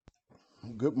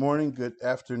Good morning, good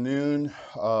afternoon.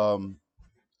 Um,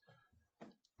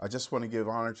 I just want to give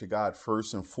honor to God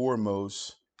first and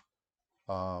foremost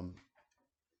um,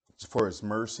 for his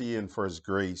mercy and for his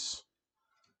grace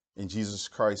in Jesus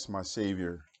Christ, my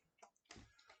Savior.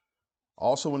 I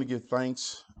also want to give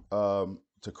thanks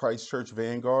to Christ Church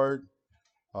Vanguard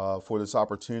for this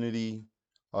opportunity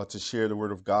to share the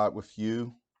Word of God with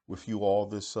you all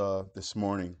this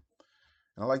morning.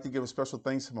 And I'd like to give a special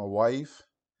thanks to my wife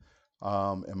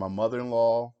and my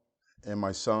mother-in-law and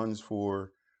my sons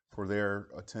for their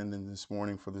attendance this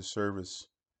morning for this service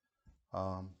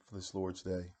for this Lord's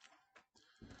Day.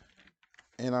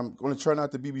 And I'm going to try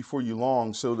not to be before you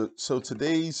long. So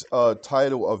today's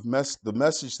title of the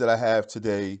message that I have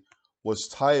today was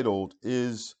titled,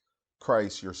 "Is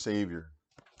Christ Your Savior?"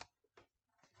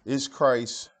 Is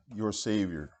Christ your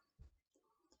Savior?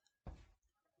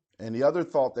 And the other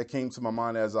thought that came to my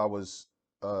mind as I was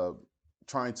uh,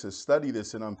 trying to study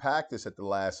this and unpack this at the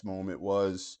last moment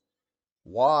was,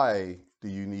 why do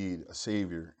you need a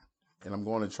Savior? And I'm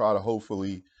going to try to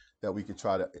hopefully that we could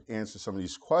try to answer some of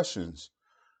these questions.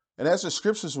 And as the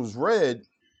scriptures was read,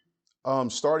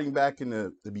 starting back in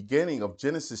the beginning of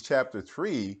Genesis chapter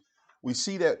 3, we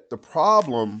see that the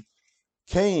problem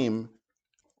came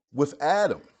with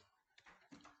Adam.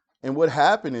 And what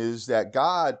happened is that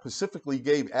God specifically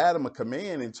gave Adam a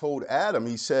command and told Adam,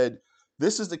 he said,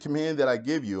 "This is the command that I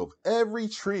give you. Of every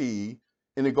tree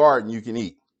in the garden you can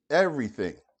eat.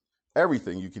 Everything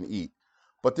you can eat.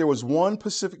 But there was one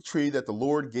specific tree that the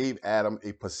Lord gave Adam a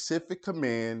specific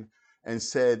command and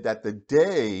said that the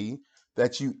day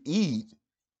that you eat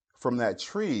from that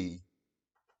tree,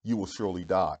 you will surely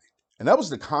die." And that was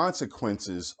the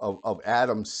consequences of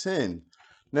Adam's sin.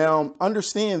 Now,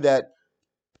 understand that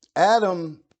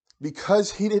Adam,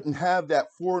 because he didn't have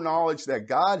that foreknowledge that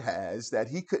God has, that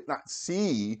he could not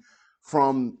see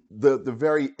from the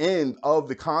very end of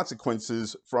the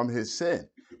consequences from his sin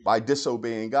by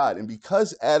disobeying God. And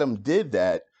because Adam did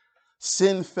that,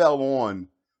 sin fell on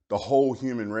the whole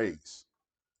human race.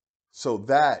 So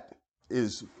that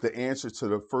is the answer to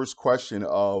the first question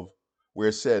of where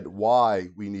it said why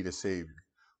we need a Savior.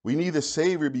 We need a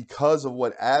Savior because of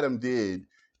what Adam did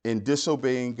in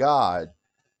disobeying God,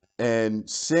 and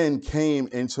sin came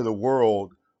into the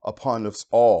world upon us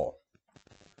all.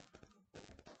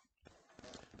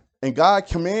 And God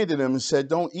commanded him and said,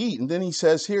 "Don't eat." And then he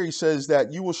says here, he says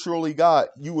that you will surely die.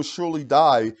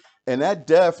 And that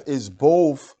death is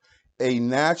both a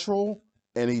natural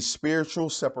and a spiritual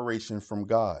separation from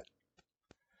God.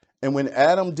 And when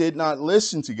Adam did not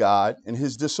listen to God and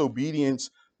his disobedience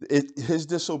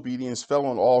fell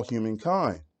on all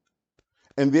humankind.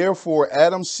 And therefore,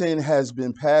 Adam's sin has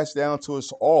been passed down to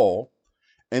us all.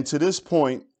 And to this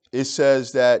point, it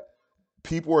says that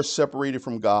people are separated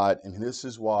from God, and this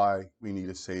is why we need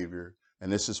a Savior, and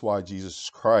this is why Jesus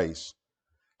Christ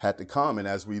had to come. And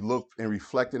as we look and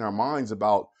reflect in our minds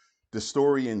about the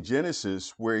story in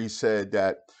Genesis, where he said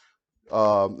that,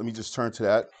 let me just turn to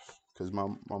that because my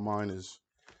mind is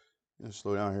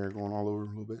slow down here, going all over a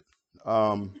little bit.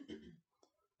 Um,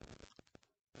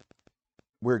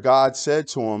 where God said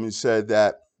to him, he said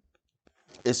that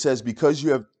it says, because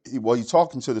you have, well, he's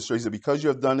talking to the serpent, he said, because you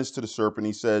have done this to the serpent,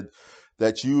 he said,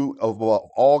 that you of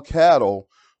all cattle,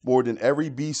 more than every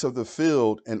beast of the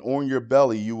field, and on your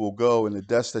belly you will go, and the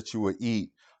dust that you will eat,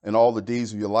 and all the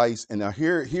days of your life. And now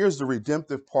here's the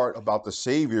redemptive part about the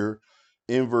Savior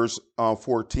in verse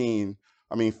 15,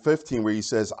 where he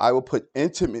says, "I will put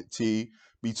enmity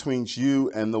between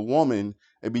you and the woman,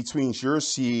 and between your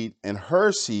seed and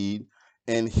her seed,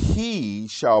 and he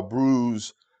shall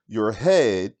bruise your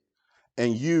head,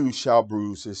 and you shall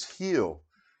bruise his heel."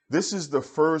 This is the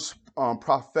first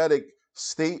prophetic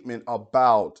statement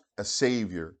about a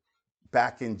Savior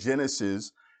back in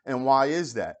Genesis. And why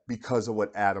is that? Because of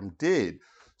what Adam did.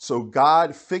 So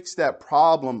God fixed that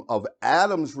problem of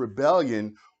Adam's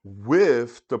rebellion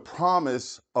with the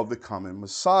promise of the coming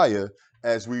Messiah,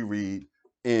 as we read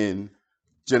in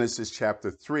Genesis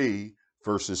chapter 3,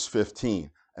 verses 15.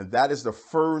 And that is the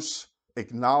first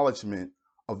acknowledgement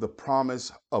of the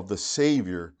promise of the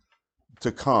Savior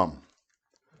to come.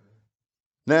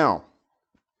 Now,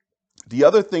 the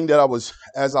other thing that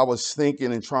as I was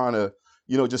thinking and trying to,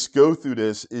 just go through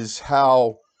this, is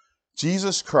how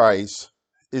Jesus Christ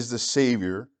is the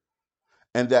Savior,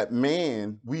 and that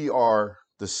man, we are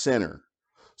the sinner.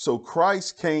 So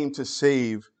Christ came to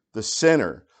save the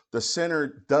sinner. The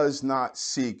sinner does not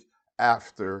seek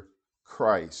after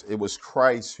Christ. It was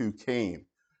Christ who came,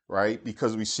 right?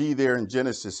 Because we see there in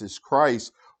Genesis, is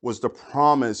Christ was the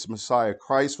promised Messiah.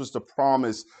 Christ was the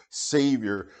promised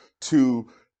Savior to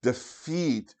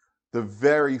defeat the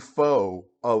very foe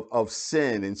of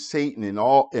sin and Satan and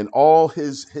all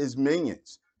his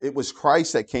minions. It was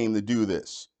Christ that came to do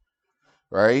this,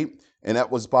 right? And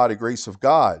that was by the grace of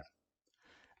God.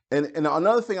 And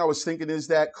another thing I was thinking is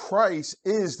that Christ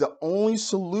is the only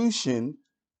solution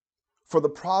for the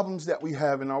problems that we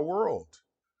have in our world.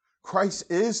 Christ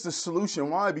is the solution.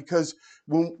 Why? Because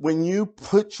when you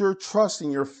put your trust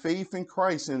and your faith in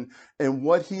Christ and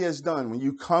what he has done, when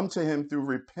you come to him through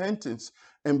repentance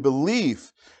and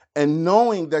belief and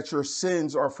knowing that your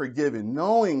sins are forgiven,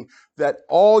 knowing that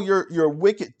all your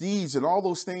wicked deeds and all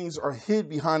those things are hid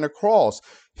behind the cross,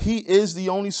 he is the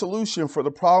only solution for the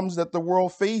problems that the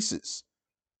world faces.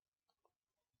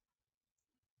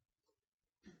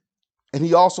 And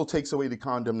he also takes away the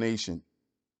condemnation.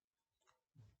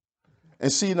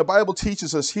 And see, the Bible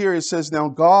teaches us here, it says, now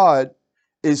God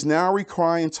is now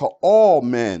requiring to all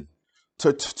men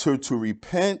to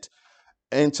repent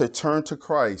and to turn to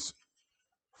Christ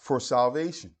for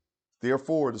salvation.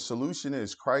 Therefore, the solution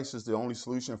is Christ is the only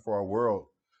solution for our world,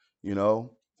 you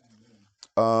know.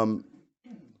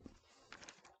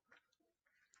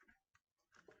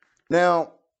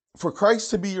 Now, for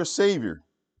Christ to be your Savior,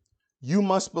 you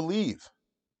must believe.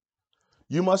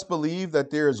 You must believe that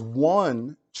there is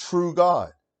one true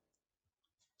God.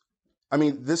 I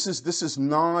mean, this is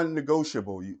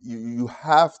non-negotiable. You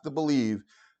have to believe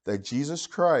that Jesus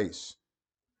Christ,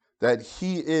 that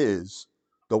he is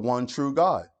the one true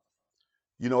God.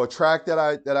 You know, a track that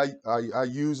I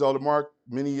used, Elder Mark,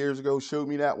 many years ago showed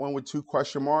me that one with 2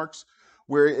 question marks,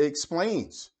 where it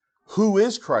explains who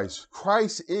is Christ.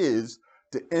 Christ is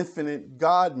the infinite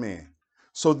God-man.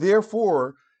 So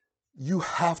therefore, you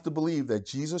have to believe that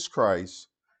Jesus Christ,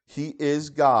 he is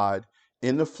God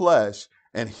in the flesh,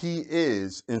 and he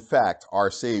is, in fact, our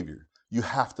Savior. You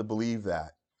have to believe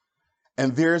that.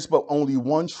 And there's but only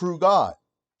one true God,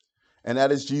 and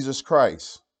that is Jesus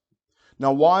Christ.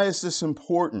 Now, why is this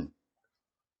important?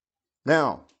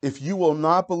 Now, if you will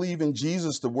not believe in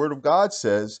Jesus, the Word of God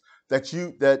says that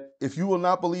if you will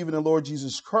not believe in the Lord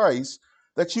Jesus Christ,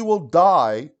 that you will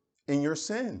die in your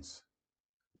sins.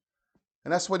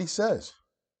 And that's what he says.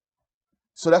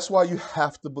 So that's why you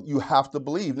have to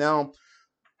believe. Now,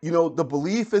 you know, the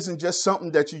belief isn't just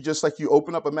something that you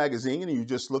open up a magazine and you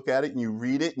just look at it and you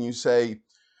read it and you say,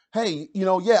 hey, you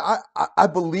know, yeah, I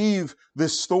believe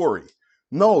this story.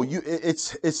 No,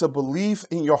 it's a belief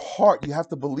in your heart. You have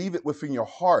to believe it within your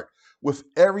heart, with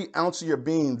every ounce of your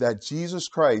being, that Jesus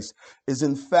Christ is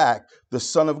in fact the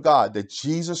Son of God, that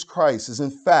Jesus Christ is in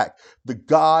fact the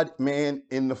God-man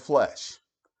in the flesh.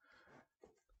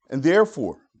 And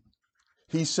therefore,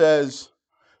 he says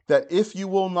that if you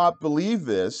will not believe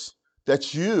this,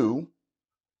 that you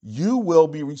will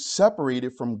be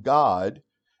separated from God,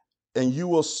 and you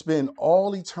will spend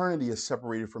all eternity as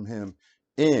separated from him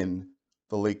in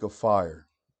the lake of fire.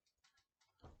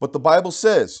 But the Bible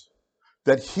says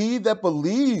that he that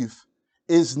believes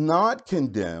is not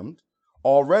condemned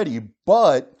already,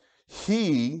 but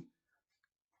he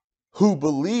who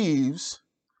believes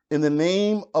in the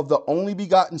name of the only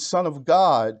begotten Son of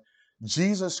God,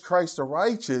 Jesus Christ the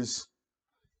righteous,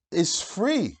 is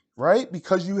free, right?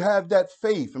 Because you have that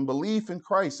faith and belief in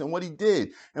Christ and what he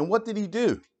did. And what did he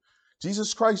do?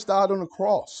 Jesus Christ died on the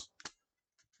cross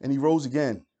and he rose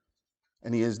again,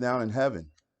 and he is now in heaven.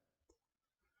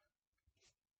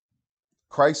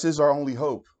 Christ is our only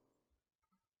hope.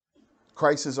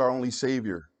 Christ is our only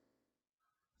Savior.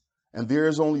 And there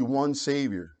is only one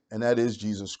Savior, and that is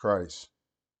Jesus Christ.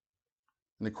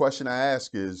 And the question I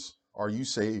ask is, are you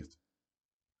saved?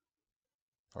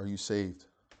 Are you saved?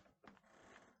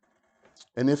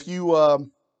 And if you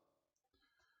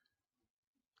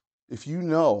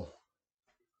know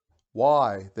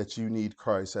why that you need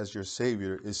Christ as your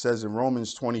Savior, it says in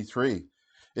Romans 23,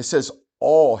 it says,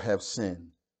 all have sinned.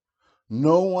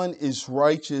 No one is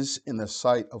righteous in the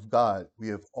sight of God. We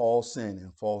have all sinned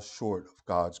and fall short of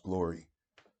God's glory.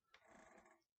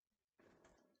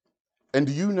 And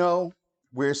do you know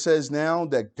where it says now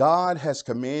that God has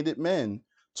commanded men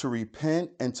to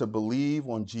repent and to believe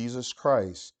on Jesus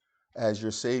Christ as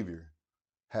your Savior?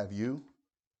 Have you?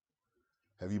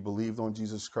 Have you believed on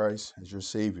Jesus Christ as your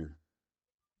Savior?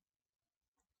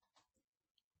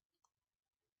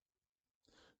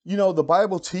 You know, the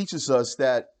Bible teaches us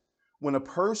that when a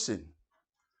person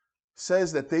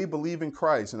says that they believe in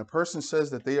Christ and a person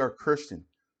says that they are Christian,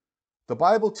 the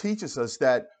Bible teaches us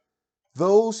that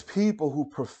those people who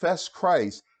profess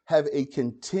Christ have a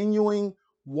continuing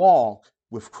walk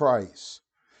with Christ.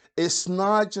 It's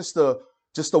not just a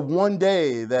one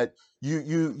day that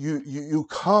you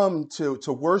come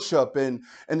to worship and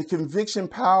the conviction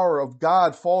power of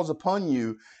God falls upon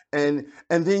you And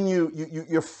then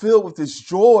you're filled with this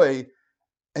joy,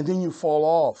 and then you fall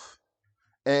off.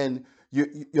 And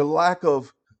your lack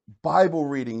of Bible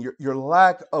reading, your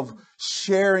lack of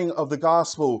sharing of the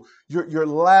gospel, your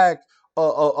lack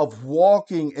of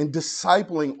walking and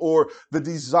discipling, or the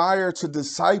desire to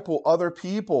disciple other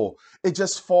people, it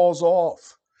just falls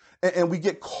off. And we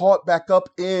get caught back up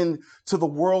in to the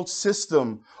world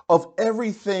system of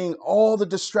everything, all the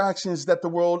distractions that the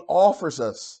world offers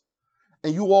us.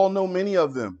 And you all know many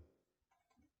of them.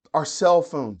 Our cell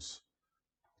phones.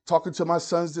 Talking to my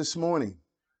sons this morning,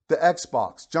 the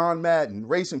Xbox, John Madden,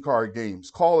 racing card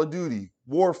games, Call of Duty,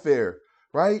 Warfare,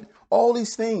 right? All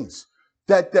these things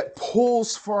that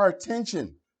pulls for our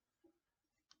attention.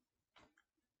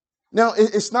 Now,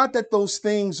 it's not that those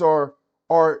things are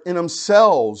in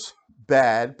themselves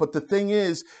bad, but the thing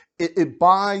is, it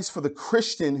buys for the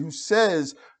Christian who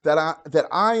says that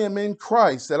I am in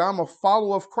Christ, that I'm a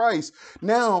follower of Christ.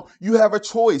 Now you have a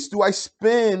choice. Do I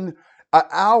spend an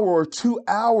hour or 2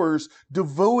 hours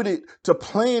devoted to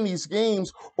playing these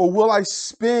games, or will I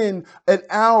spend an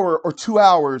hour or 2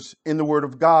 hours in the Word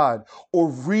of God, or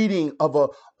reading of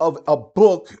a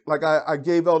book like I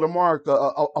gave Elder Mark,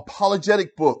 a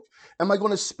apologetic book? Am I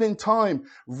going to spend time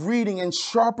reading and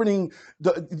sharpening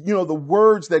the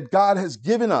words that God has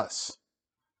given us?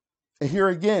 And here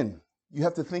again, you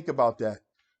have to think about that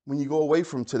when you go away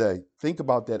from today. Think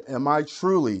about that. Am I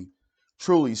truly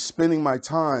spending my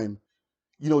time,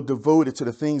 devoted to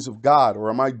the things of God, or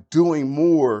am I doing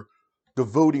more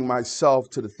devoting myself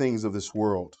to the things of this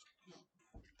world?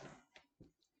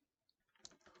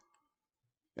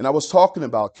 And I was talking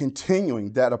about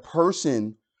continuing, that a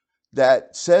person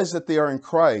that says that they are in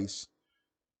Christ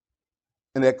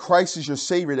and that Christ is your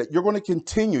Savior, that you're going to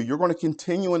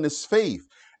continue in this faith.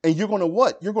 And you're going to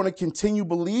what? You're going to continue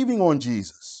believing on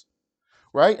Jesus,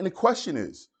 right? And the question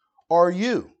is, are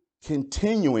you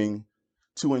continuing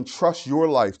to entrust your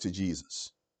life to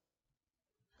Jesus?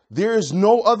 There is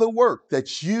no other work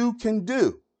that you can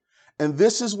do. And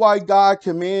this is why God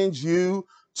commands you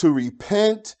to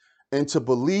repent and to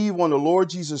believe on the Lord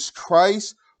Jesus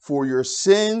Christ for your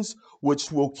sins,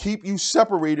 which will keep you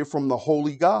separated from the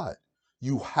holy God.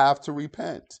 You have to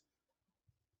repent.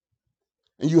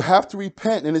 And you have to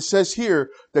repent. And it says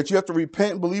here that you have to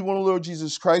repent and believe on the Lord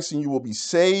Jesus Christ, and you will be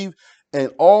saved.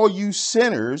 And all you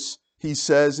sinners, he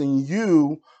says, and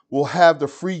you will have the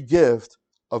free gift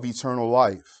of eternal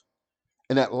life.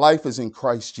 And that life is in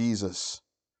Christ Jesus.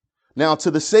 Now,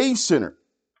 to the saved sinner,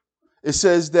 it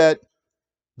says that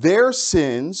their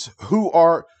sins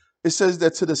it says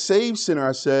that to the saved sinner,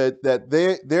 I said that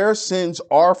their sins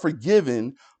are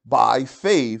forgiven by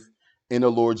faith in the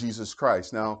Lord Jesus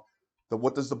Christ. Now,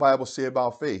 what does the Bible say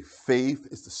about faith? Faith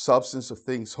is the substance of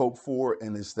things hoped for,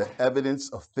 and it's the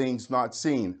evidence of things not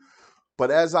seen.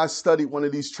 But as I studied one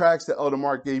of these tracts that Elder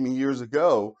Mark gave me years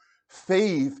ago,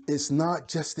 faith is not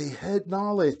just a head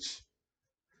knowledge.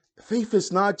 Faith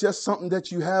is not just something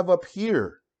that you have up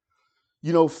here.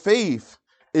 Faith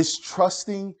is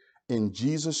trusting in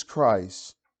Jesus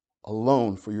Christ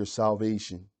alone for your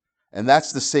salvation. And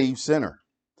that's the saved sinner,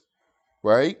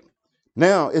 right?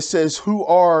 Now, it says, who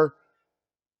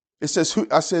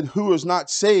is not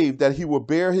saved, that he will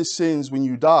bear his sins when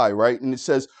you die, right? And it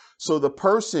says, so the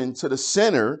person, to the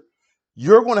sinner,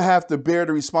 you're going to have to bear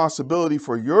the responsibility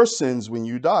for your sins when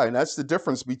you die. And that's the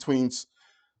difference between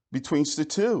the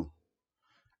two.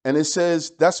 And it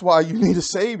says, that's why you need a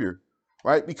savior,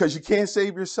 right? Because you can't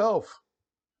save yourself.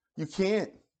 You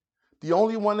can't. The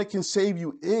only one that can save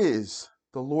you is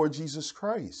the Lord Jesus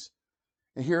Christ.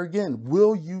 And here again,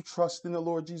 will you trust in the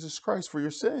Lord Jesus Christ for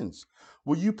your sins?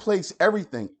 Will you place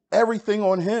everything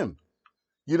on him?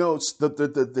 It's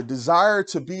the desire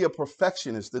to be a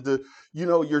perfectionist,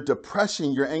 your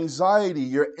depression, your anxiety,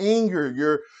 your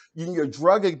anger, your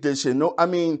drug addiction.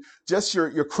 Just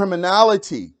your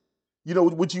criminality.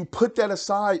 Would you put that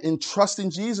aside and trust in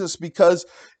Jesus? Because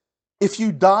if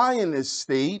you die in this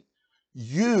state,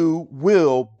 you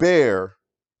will bear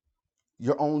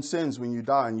your own sins when you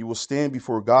die, and you will stand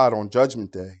before God on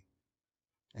Judgment Day.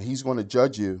 And he's going to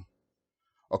judge you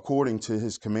according to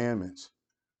his commandments.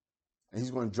 And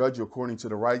he's going to judge you according to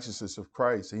the righteousness of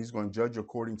Christ. And he's going to judge you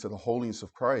according to the holiness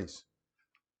of Christ.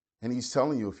 And he's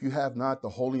telling you, if you have not the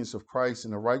holiness of Christ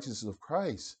and the righteousness of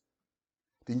Christ,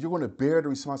 then you're going to bear the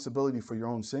responsibility for your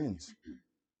own sins.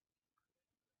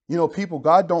 People,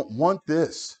 God don't want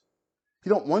this. He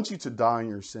don't want you to die in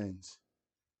your sins.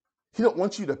 He don't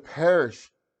want you to perish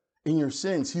in your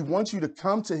sins. He wants you to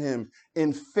come to him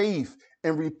in faith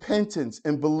and repentance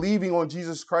and believing on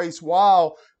Jesus Christ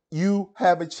while you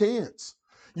have a chance.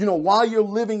 While you're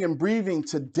living and breathing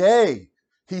today,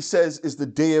 he says, is the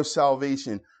day of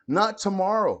salvation, not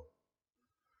tomorrow,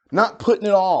 not putting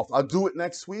it off. I'll do it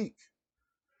next week.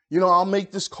 I'll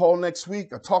make this call next week.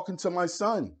 I'm talking to my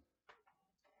son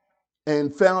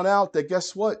and found out that,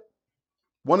 guess what?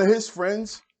 One of his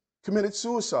friends committed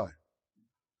suicide.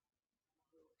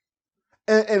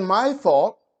 And my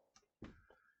thought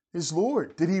is,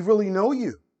 Lord, did he really know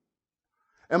you?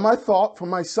 And my thought for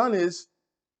my son is,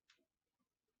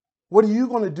 what are you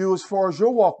going to do as far as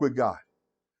your walk with God?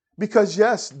 Because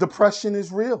yes, depression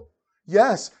is real.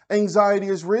 Yes, anxiety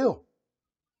is real.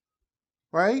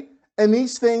 Right? And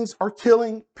these things are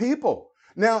killing people.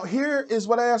 Now, here is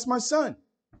what I asked my son.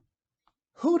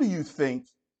 Who do you think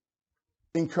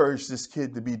encouraged this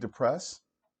kid to be depressed?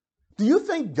 Do you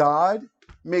think God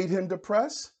made him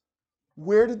depressed?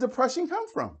 Where did depression come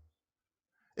from?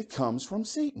 It comes from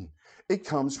Satan. It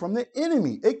comes from the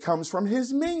enemy. It comes from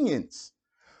his minions.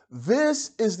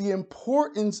 This is the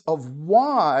importance of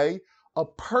why a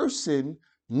person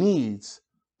needs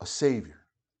a savior.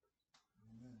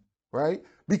 Right?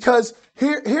 Because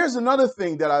here's another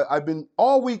thing that I've been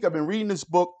all week. I've been reading this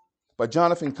book by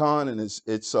Jonathan Cahn, and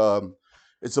it's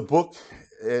a book,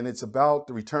 and it's about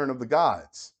the return of the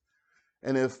gods.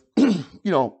 And if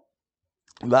a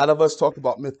lot of us talk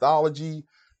about mythology,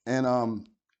 and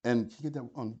can you get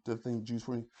that the thing juice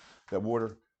for me, that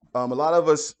water. A lot of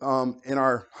us in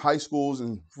our high schools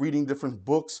and reading different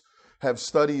books have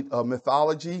studied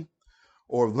mythology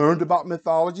or learned about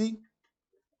mythology.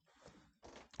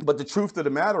 But the truth of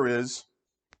the matter is,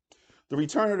 the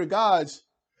return of the gods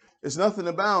is nothing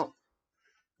about,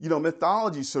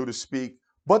 mythology, so to speak,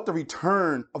 but the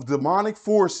return of demonic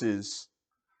forces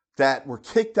that were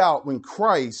kicked out when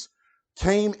Christ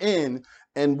came in,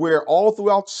 and where all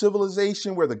throughout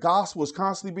civilization, where the gospel is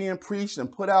constantly being preached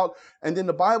and put out. And then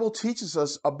the Bible teaches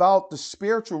us about the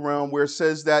spiritual realm, where it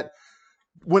says that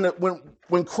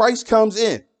when Christ comes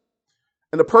in,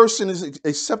 and the person is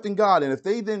accepting God, and if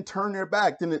they then turn their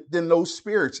back, then those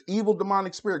spirits, evil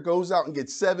demonic spirit, goes out and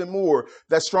gets 7 more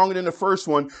that's stronger than the first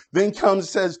one, then comes and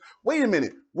says, wait a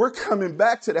minute, we're coming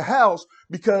back to the house,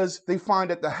 because they find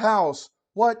that the house,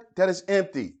 that is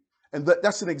empty. And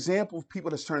that's an example of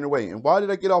people that's turned away. And why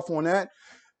did I get off on that?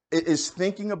 It is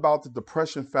thinking about the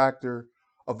depression factor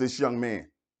of this young man.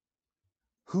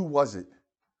 Who was it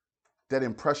that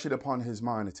impressed it upon his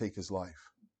mind to take his life?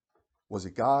 Was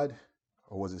it God?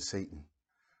 Or was it Satan?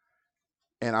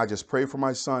 And I just pray for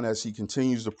my son as he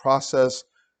continues the process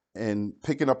and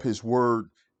picking up his word.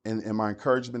 And my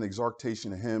encouragement,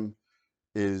 exhortation to him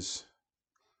is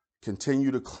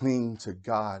continue to cling to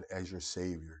God as your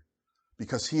Savior,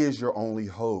 because he is your only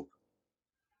hope.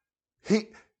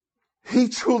 He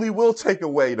truly will take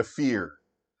away the fear.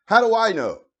 How do I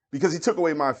know? Because he took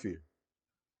away my fear.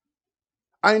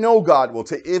 I know God will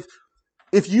take,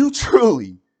 if you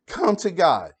truly come to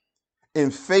God in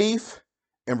faith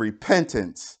and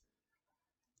repentance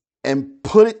and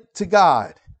put it to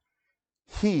God,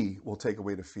 he will take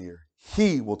away the fear.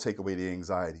 He will take away the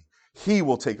anxiety. He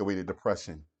will take away the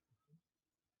depression.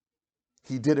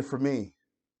 He did it for me.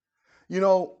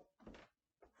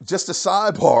 Just a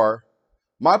sidebar,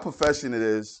 my profession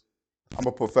I'm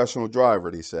a professional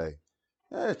driver, they say.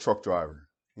 Truck driver,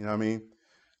 you know what I mean?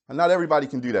 And not everybody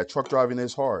can do that. Truck driving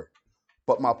is hard.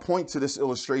 But my point to this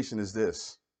illustration is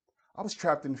this. I was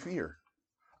trapped in fear.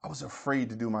 I was afraid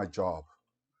to do my job.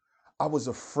 I was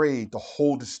afraid to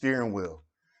hold the steering wheel.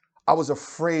 I was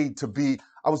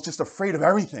just afraid of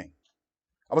everything.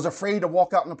 I was afraid to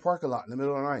walk out in the parking lot in the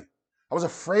middle of the night. I was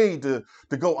afraid to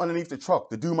go underneath the truck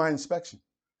to do my inspection.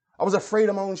 I was afraid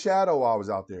of my own shadow while I was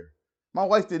out there. My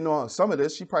wife didn't know some of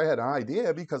this. She probably had an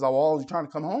idea, because I was always trying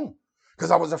to come home, because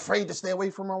I was afraid to stay away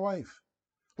from my wife.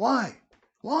 Why?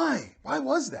 Why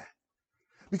was that?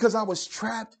 Because I was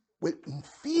trapped with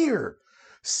fear.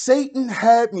 Satan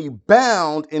had me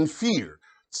bound in fear,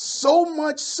 so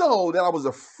much so that I was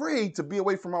afraid to be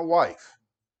away from my wife.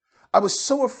 I was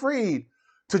so afraid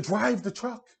to drive the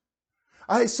truck.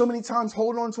 I had so many times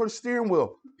holding on to the steering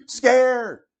wheel,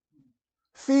 scared,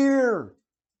 fear.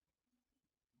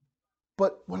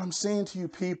 But what I'm saying to you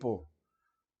people,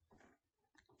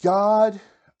 God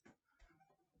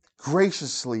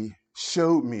graciously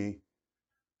showed me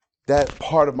that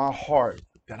part of my heart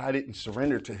that I didn't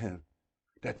surrender to him,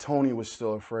 that Tony was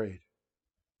still afraid.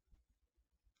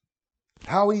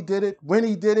 How he did it, when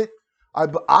he did it, I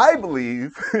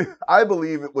believe I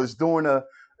believe it was during an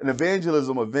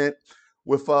evangelism event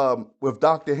with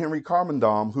Dr. Henry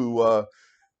Carmendom, who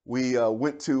we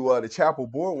went to the Chapel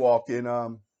Boardwalk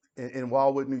in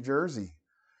Wildwood, New Jersey.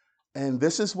 And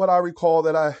this is what I recall,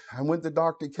 that I went to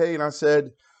Dr. K and I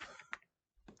said,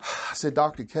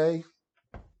 Dr. K,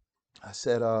 I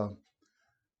said, I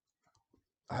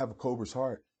have a cobra's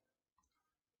heart.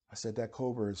 I said, that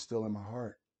cobra is still in my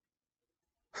heart.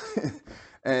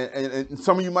 and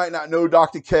some of you might not know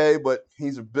Dr. K, but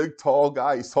he's a big, tall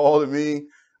guy. He's taller than me.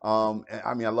 And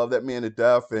I mean, I love that man to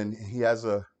death. And he has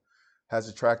a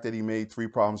track that he made, 3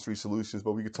 Problems, 3 Solutions.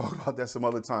 But we could talk about that some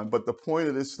other time. But the point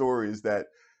of this story is that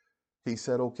he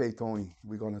said, okay, Tony,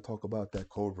 we're going to talk about that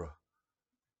cobra.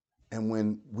 And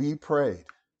when we prayed,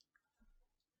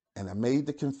 and I made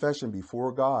the confession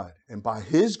before God, and by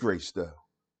his grace, though,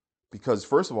 because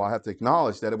first of all, I have to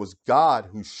acknowledge that it was God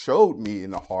who showed me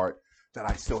in the heart that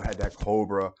I still had that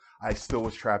cobra. I still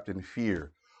was trapped in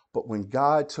fear. But when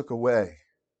God took away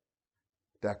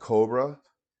that cobra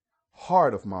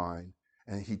heart of mine,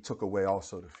 and he took away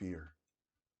also the fear.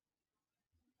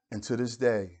 And to this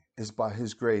day, it's by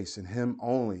his grace and him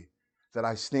only that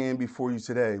I stand before you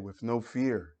today with no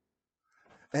fear.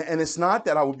 And it's not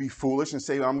that I would be foolish and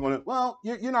say, I'm going to, well,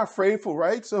 you're not faithful,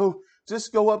 right? So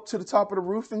just go up to the top of the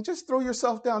roof and just throw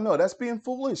yourself down. No, that's being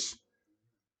foolish.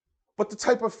 But the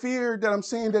type of fear that I'm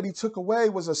saying that he took away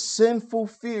was a sinful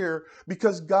fear,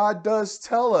 because God does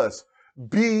tell us,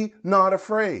 be not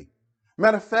afraid.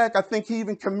 Matter of fact, I think he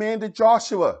even commanded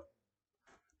Joshua,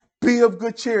 be of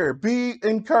good cheer, be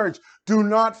encouraged, do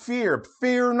not fear,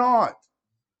 fear not.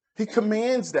 He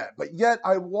commands that, but yet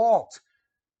I walked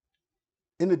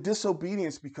in the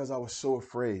disobedience because I was so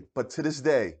afraid. But to this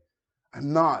day,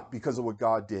 I'm not, because of what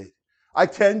God did. I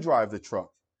can drive the truck.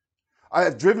 I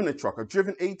have driven the truck. I've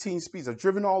driven 18 speeds. I've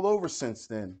driven all over since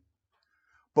then.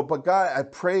 But God, I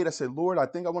prayed. I said, Lord, I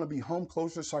think I want to be home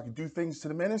closer so I can do things to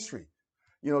the ministry.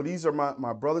 You know, these are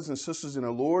my brothers and sisters in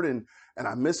the Lord, and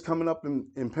I miss coming up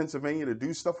in Pennsylvania to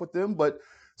do stuff with them. But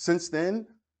since then,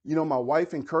 you know, my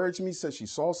wife encouraged me, said she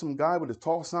saw some guy with a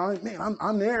tall sign. Man,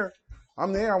 I'm there.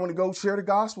 I'm there. I want to go share the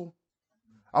gospel.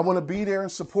 I want to be there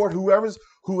and support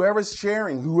whoever's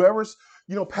sharing, whoever's,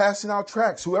 you know, passing out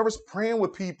tracts, whoever's praying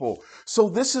with people. So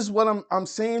this is what I'm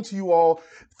saying to you all.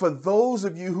 For those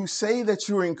of you who say that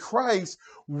you're in Christ,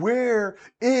 where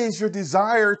is your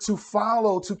desire to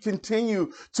follow, to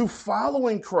continue to follow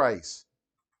in Christ?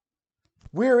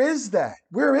 Where is that?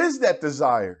 Where is that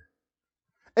desire?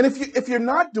 And if you're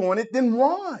not doing it, then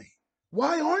why?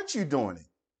 Why aren't you doing it?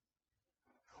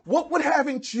 What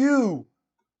haven't you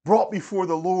brought before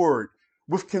the Lord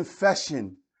with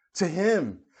confession to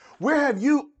him? Where have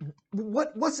you,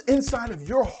 what's inside of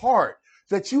your heart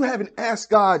that you haven't asked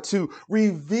God to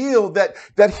reveal, that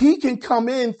he can come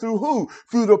in through who?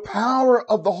 Through the power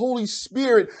of the Holy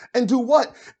Spirit, and do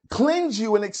what? Cleanse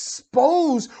you and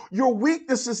expose your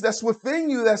weaknesses that's within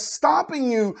you, that's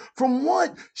stopping you from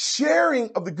what? Sharing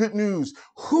of the good news.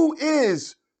 Who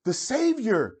is the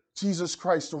Savior? Jesus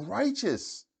Christ, the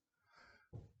righteous.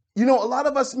 You know, a lot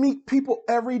of us meet people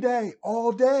every day,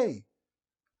 all day.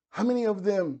 How many of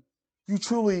them you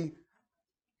truly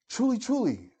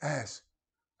ask,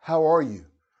 how are you?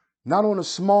 Not on a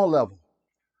small level,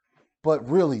 but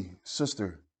really,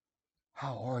 sister,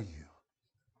 how are you?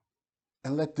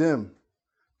 And let them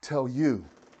tell you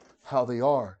how they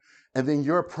are. And then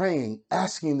you're praying,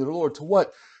 asking the Lord to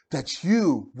what? That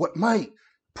you, what might,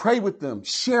 pray with them,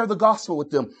 share the gospel with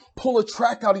them, pull a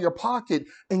tract out of your pocket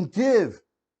and give.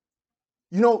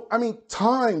 You know, I mean,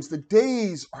 the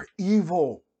days are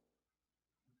evil.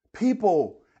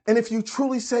 People, and if you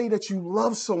truly say that you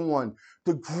love someone,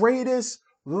 the greatest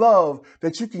love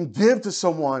that you can give to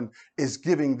someone is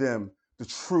giving them the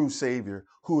true Savior,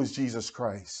 who is Jesus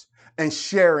Christ, and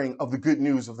sharing of the good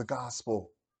news of the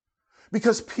gospel.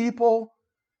 Because people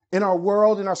in our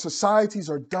world, in our societies,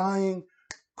 are dying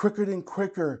quicker and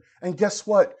quicker. And guess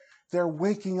what? They're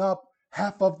waking up,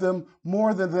 half of them,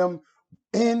 more than them,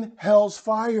 in hell's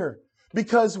fire.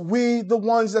 Because we, the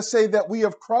ones that say that we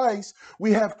have Christ,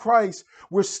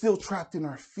 we're still trapped in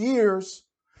our fears,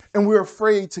 and we're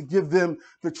afraid to give them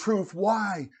the truth.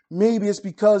 Why? Maybe it's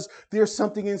because there's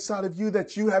something inside of you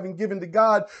that you haven't given to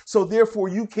God, so therefore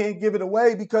you can't give it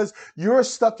away because you're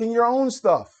stuck in your own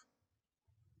stuff.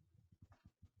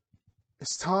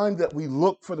 It's time that we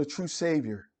look for the true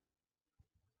Savior.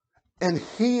 And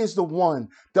he is the one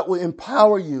that will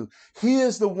empower you. He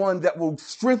is the one that will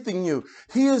strengthen you.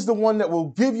 He is the one that will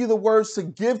give you the words to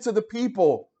give to the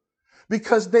people,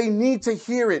 because they need to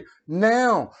hear it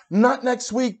now, not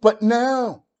next week, but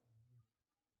now.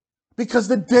 Because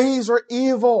the days are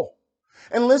evil.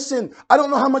 And listen, I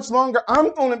don't know how much longer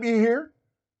I'm going to be here.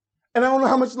 And I don't know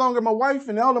how much longer my wife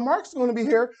and Elder Mark's going to be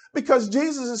here, because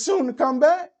Jesus is soon to come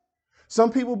back.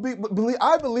 Some people believe,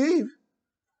 I believe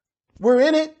we're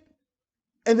in it.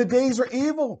 And the days are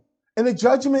evil. And the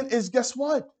judgment is, guess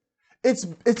what?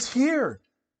 It's here.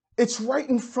 It's right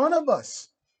in front of us.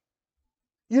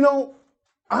 You know,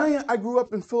 I grew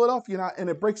up in Philadelphia, and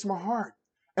it breaks my heart.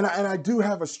 And I do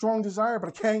have a strong desire, but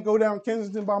I can't go down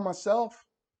Kensington by myself,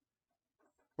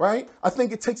 right? I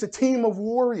think it takes a team of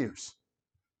warriors,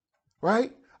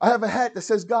 right? I have a hat that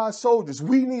says God's soldiers.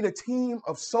 We need a team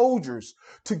of soldiers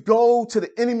to go to the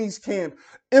enemy's camp,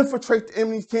 infiltrate the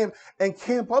enemy's camp, and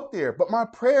camp up there. But my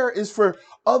prayer is for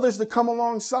others to come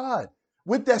alongside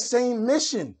with that same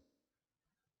mission,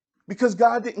 because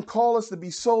God didn't call us to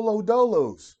be solo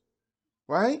dolos,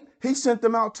 right? He sent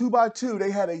them out 2 by 2.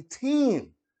 They had a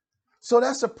team. So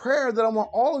that's a prayer that I want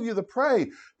all of you to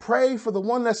pray. Pray for the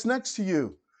one that's next to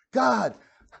you. God,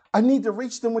 I need to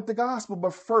reach them with the gospel,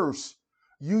 but first,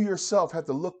 you yourself have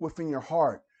to look within your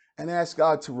heart and ask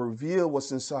God to reveal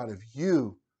what's inside of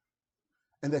you,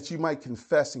 and that you might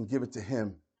confess and give it to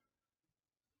him.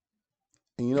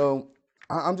 And you know,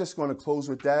 I'm just going to close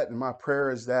with that. And my prayer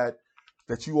is that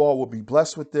you all will be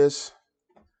blessed with this.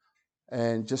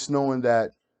 And just knowing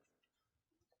that,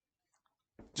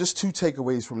 just 2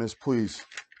 takeaways from this, please.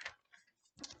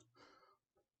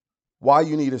 Why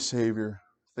you need a Savior.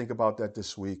 Think about that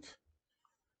this week.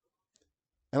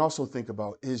 And also think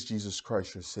about, is Jesus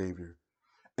Christ your Savior?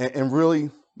 And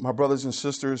really, my brothers and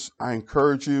sisters, I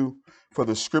encourage you, for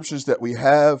the scriptures that we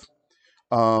have,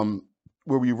 where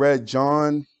we read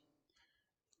John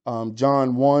 1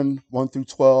 through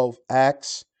 12,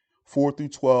 Acts 4 through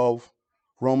 12,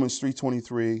 Romans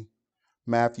 3:23,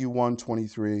 Matthew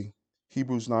 1:23,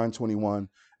 Hebrews 9:21,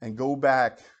 and go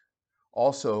back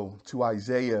also to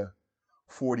Isaiah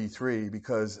 43,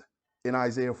 because in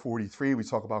Isaiah 43, we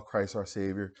talk about Christ our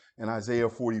Savior. In Isaiah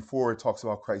 44, it talks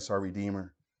about Christ our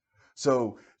Redeemer.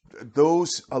 So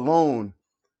those alone,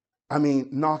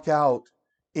 knock out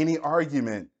any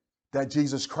argument that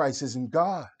Jesus Christ isn't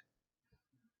God.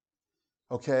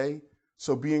 Okay?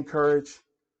 So be encouraged.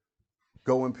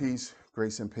 Go in peace.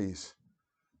 Grace and peace.